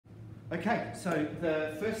Okay, so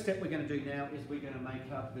the first step we're going to do now is we're going to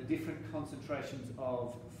make up the different concentrations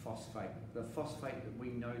of phosphate. The phosphate that we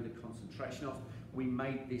know the concentration of, we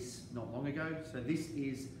made this not long ago. So this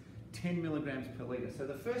is 10 milligrams per litre. So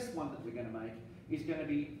the first one that we're going to make is going to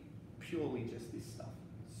be purely just this stuff.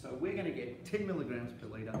 So we're going to get 10 milligrams per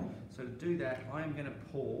litre. So to do that, I am going to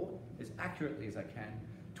pour, as accurately as I can,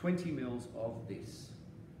 20 mils of this.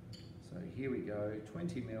 So here we go,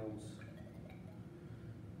 20 mils.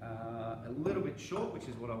 A little bit short, which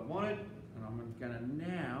is what I wanted, and I'm going to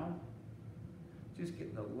now just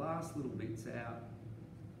get the last little bits out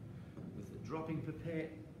with the dropping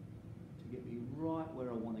pipette to get me right where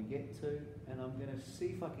I want to get to, and I'm going to see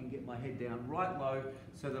if I can get my head down right low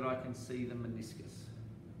so that I can see the meniscus.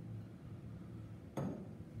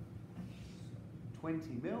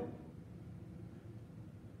 20 mil.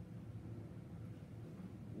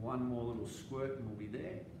 One more little squirt and we'll be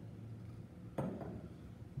there.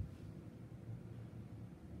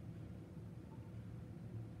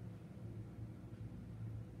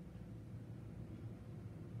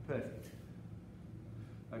 Perfect.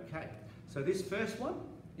 Okay, so this first one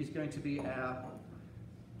is going to be our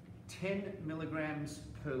 10 milligrams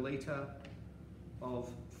per litre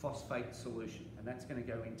of phosphate solution, and that's going to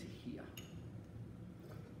go into here.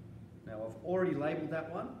 Now I've already labelled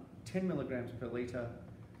that one. 10 milligrams per litre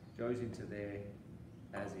goes into there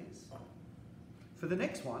as is. For the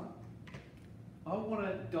next one, I want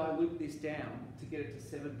to dilute this down to get it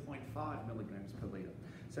to 7.5 milligrams per litre.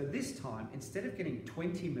 So this time, instead of getting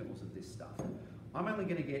 20 mils of this stuff, I'm only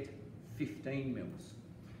going to get 15 mils.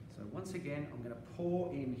 So once again, I'm going to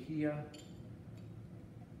pour in here,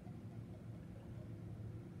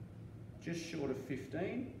 just short of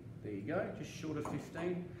 15. There you go, just short of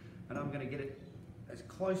 15. And I'm going to get it as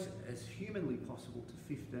close as humanly possible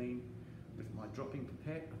to 15 with my dropping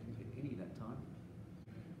pipette. I didn't get any that time.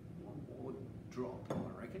 One more drop,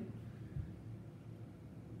 I reckon.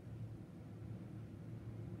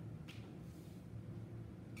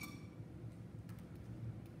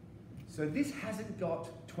 So this hasn't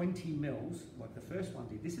got 20 mils like the first one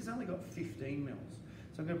did. This has only got 15 mils.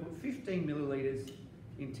 So I'm going to put 15 millilitres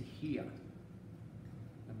into here.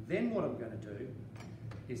 And then what I'm going to do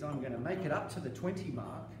is I'm going to make it up to the 20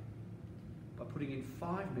 mark by putting in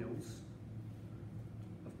 5 mils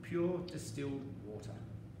of pure distilled water.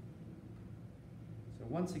 So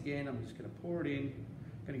once again, I'm just going to pour it in.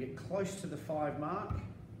 I'm going to get close to the 5 mark.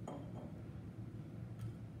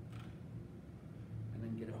 And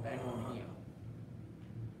then get it bang on here.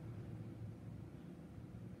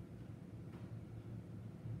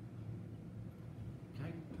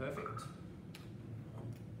 Okay, perfect.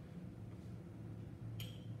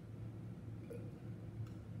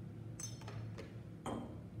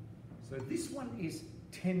 So this one is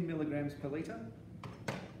 10 milligrams per litre.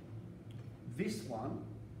 This one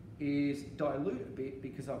is dilute a bit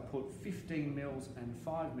because I've put 15 mils and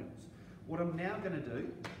 5 mils. What I'm now going to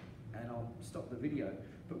do, and I'll stop the video,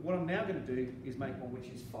 but what I'm now going to do is make one which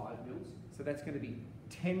is 5 mils. So that's going to be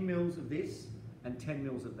 10 mils of this and 10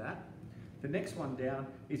 mils of that. The next one down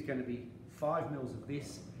is going to be 5 mils of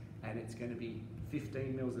this, and it's going to be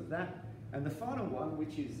 15 mils of that. And the final one,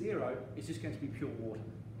 which is 0, is just going to be pure water.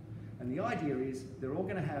 And the idea is they're all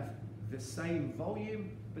going to have the same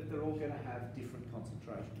volume, but they're all going to have different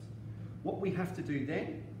concentrations. What we have to do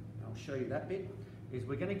then, I'll show you that bit, is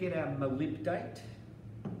we're going to get our molybdate.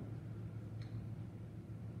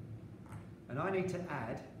 And I need to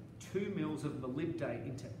add 2 mils of molybdate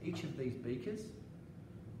into each of these beakers.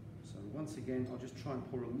 So once again, I'll just try and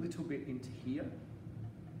pour a little bit into here.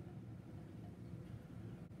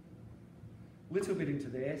 Little bit into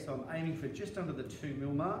there, so I'm aiming for just under the 2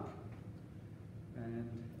 mil mark. And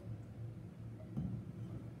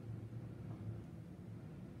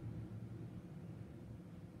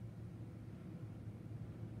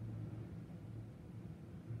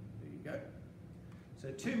there you go.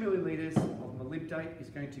 So 2 millilitres of molybdate is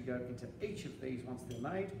going to go into each of these once they're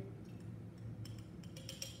made.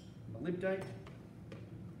 Molybdate.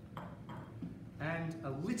 And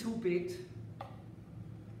a little bit,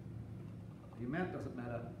 the amount doesn't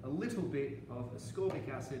matter, a little bit of ascorbic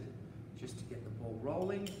acid just to get the ball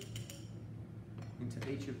rolling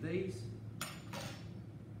into each of these.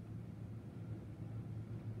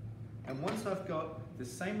 And once I've got the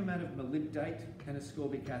same amount of molybdate and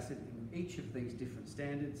ascorbic acid in each of these different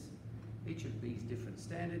standards,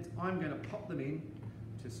 I'm going to pop them in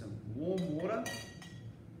to some warm water.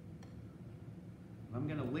 I'm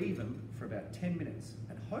going to leave them for about 10 minutes.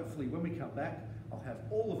 And hopefully when we come back, I'll have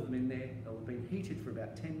all of them in there. They'll have been heated for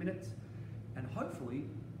about 10 minutes. And hopefully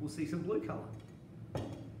we'll see some blue colour.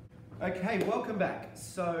 Okay, welcome back.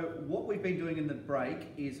 So what we've been doing in the break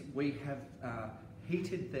is we have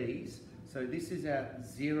heated these. So this is our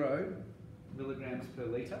 0 milligrams per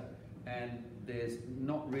litre, and there's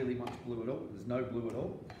not really much blue at all. There's no blue at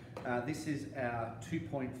all. This is our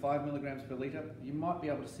 2.5 milligrams per litre. You might be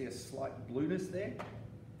able to see a slight blueness there,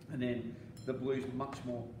 and then the blue's much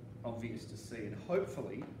more obvious to see. And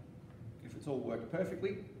hopefully, if it's all worked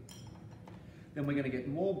perfectly, then we're going to get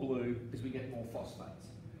more blue as we get more phosphates.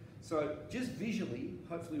 So just visually,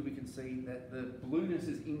 hopefully we can see that the blueness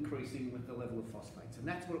is increasing with the level of phosphates, and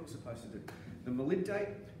that's what it was supposed to do. The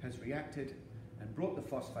molybdate has reacted and brought the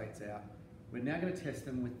phosphates out. We're now going to test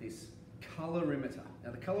them with this colorimeter.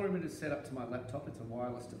 Now the colorimeter is set up to my laptop, it's a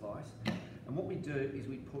wireless device, and what we do is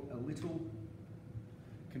we put a little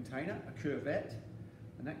container, a curvette,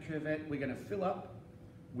 and that curvette we're going to fill up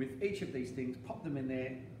with each of these things, pop them in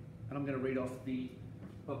there, and I'm going to read off the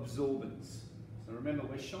absorbance. So remember,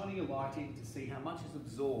 we're shining a light in to see how much is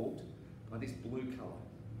absorbed by this blue colour.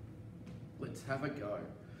 Let's have a go.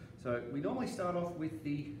 So we normally start off with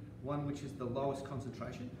the one which is the lowest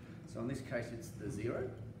concentration. So in this case it's the 0.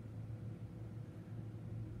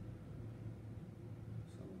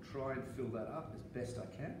 So we'll try and fill that up as best I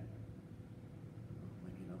can.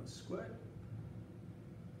 Maybe another squirt.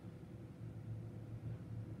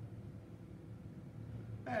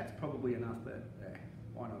 That's probably enough, but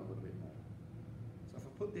why not a little bit more? So if I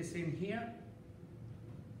put this in here,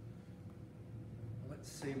 let's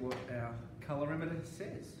see what our colorimeter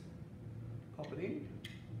says. Pop it in,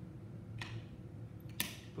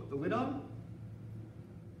 put the lid on,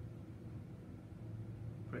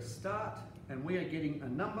 press start, and we are getting a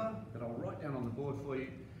number that I'll write down on the board for you.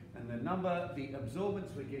 And the number, the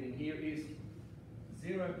absorbance we're getting here is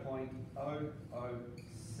 0.007.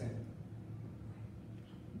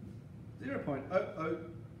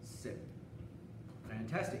 0.007.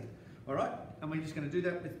 Fantastic. All right, and we're just going to do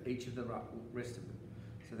that with each of the rest of them.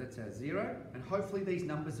 So that's our 0, and hopefully these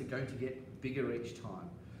numbers are going to get bigger each time.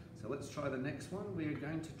 So let's try the next one. We are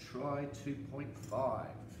going to try 2.5.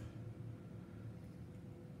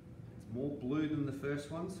 It's more blue than the first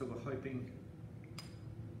one, so we're hoping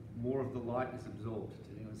more of the light is absorbed.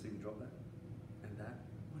 Did anyone see me drop that? And that?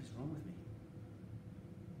 What is wrong with me?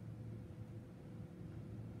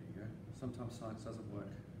 There you go. Sometimes science doesn't work.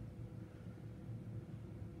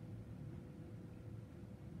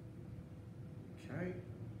 Okay.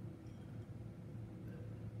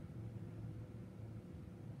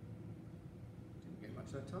 Didn't get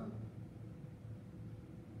much that time.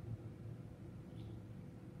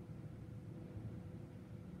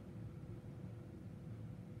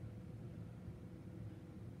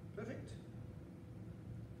 Perfect.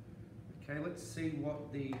 Okay, let's see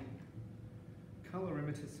what the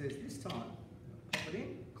colorimeter says this time. Pop it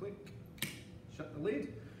in, click, shut the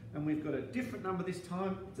lid, and we've got a different number this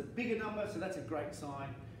time. It's a bigger number, so that's a great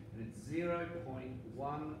sign, and it's 0.118.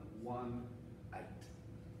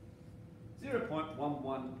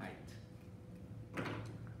 0.118.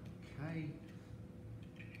 Okay.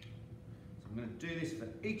 So I'm going to do this for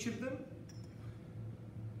each of them.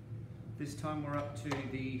 This time we're up to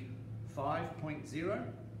the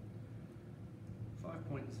 5.0.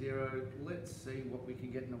 5.0, let's see what we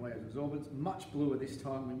can get in the way of absorbance. Much bluer this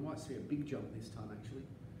time. We might see a big jump this time actually.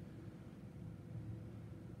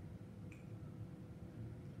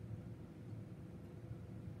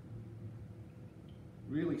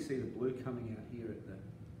 Really see the blue coming out here at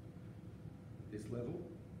this level.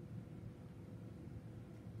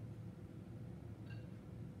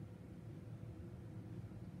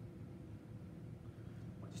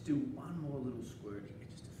 I'll just do one more little squirt here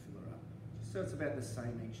just to fill her up. Just so it's about the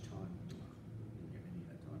same each time. Didn't get any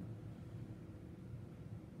that time.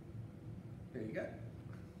 There you go.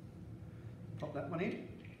 Pop that one in.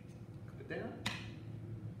 Put it down.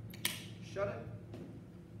 Shut it.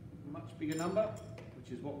 Much bigger number,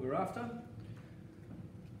 which is what we're after.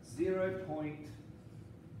 0.313.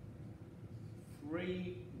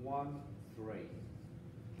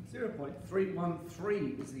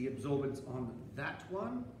 0.313 is the absorbance on that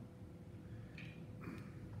one.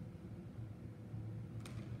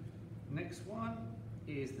 Next one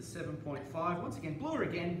is the 7.5. Once again, bluer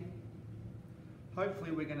again.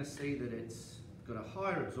 Hopefully we're going to see that it's got a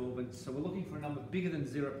higher absorbance, so we're looking for a number bigger than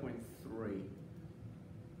 0.3.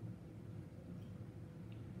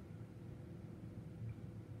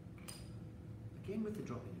 Again with the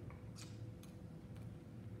drop in.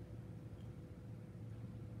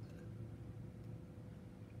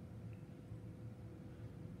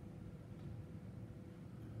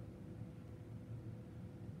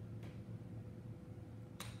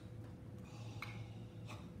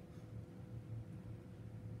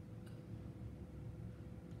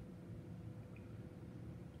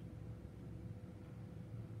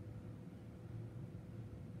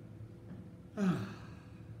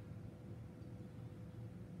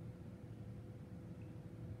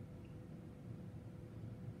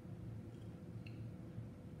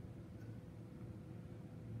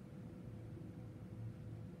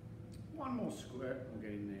 One more squirt, we'll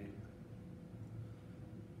get in there.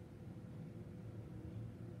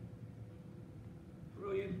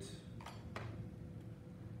 Brilliant.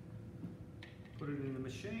 Put it in the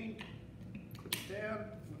machine, put it down.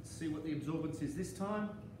 Let's see what the absorbance is this time.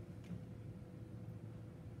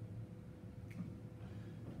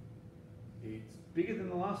 It's bigger than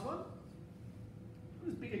the last one. Not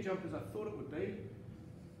as big a jump as I thought it would be.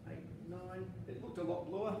 8, 9, it looked a lot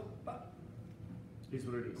bluer, but here's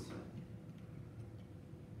what it is.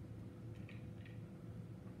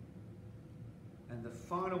 And the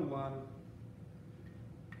final one,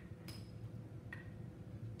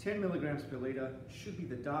 10 milligrams per litre, should be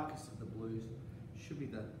the darkest of the blues, should be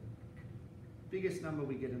the biggest number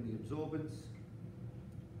we get in the absorbance.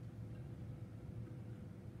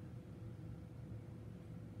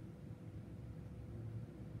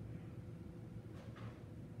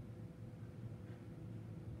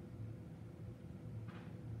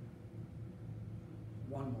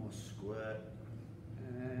 One more squirt,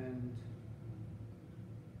 and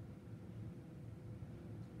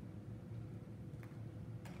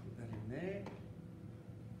put that in there.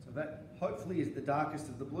 So that hopefully is the darkest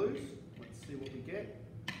of the blues. Let's see what we get.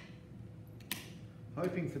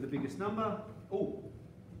 Hoping for the biggest number. Oh,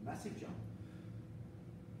 massive jump.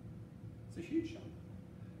 It's a huge jump.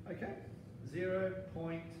 Okay,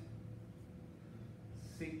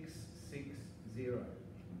 0.660.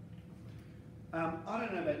 I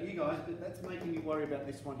don't know about you guys, but that's making me worry about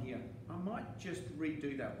this one here. I might just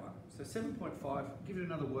redo that one. So 7.5, give it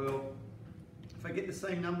another whirl. If I get the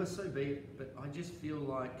same number, so be it, but I just feel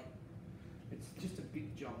like it's just a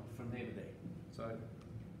big jump from there to there. So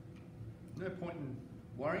no point in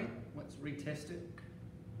worrying, let's retest it.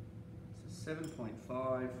 So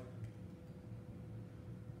 7.5,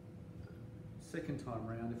 second time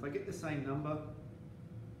round. If I get the same number,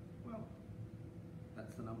 well,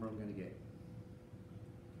 that's the number I'm going to get.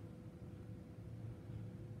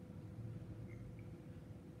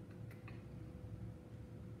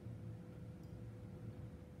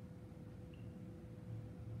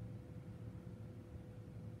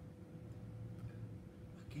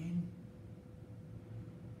 Again.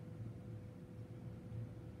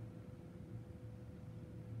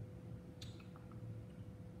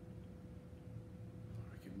 I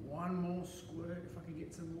reckon one more squirt if I can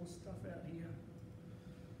get some more stuff out here.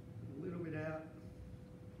 A little bit out.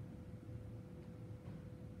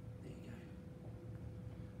 There you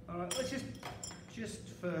go. Alright, let's just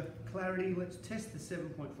for clarity, let's test the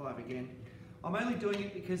 7.5 again. I'm only doing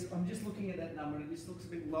it because I'm just looking at that number and this looks a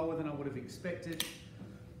bit lower than I would have expected.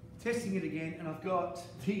 Testing it again, and I've got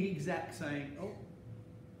the exact same. Oh,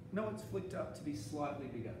 no, it's flicked up to be slightly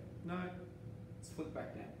bigger. No, it's flicked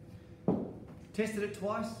back down. Tested it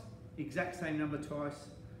twice, exact same number twice.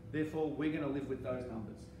 Therefore, we're going to live with those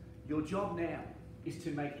numbers. Your job now is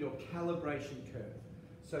to make your calibration curve.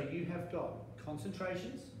 So you have got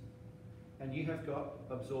concentrations and you have got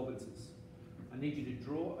absorbances. I need you to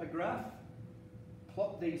draw a graph,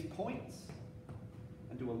 plot these points,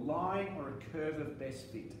 and do a line or a curve of best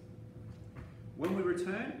fit. When we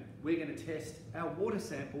return, we're going to test our water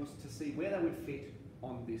samples to see where they would fit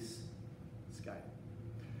on this scale.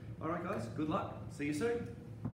 All right, guys, good luck. See you soon.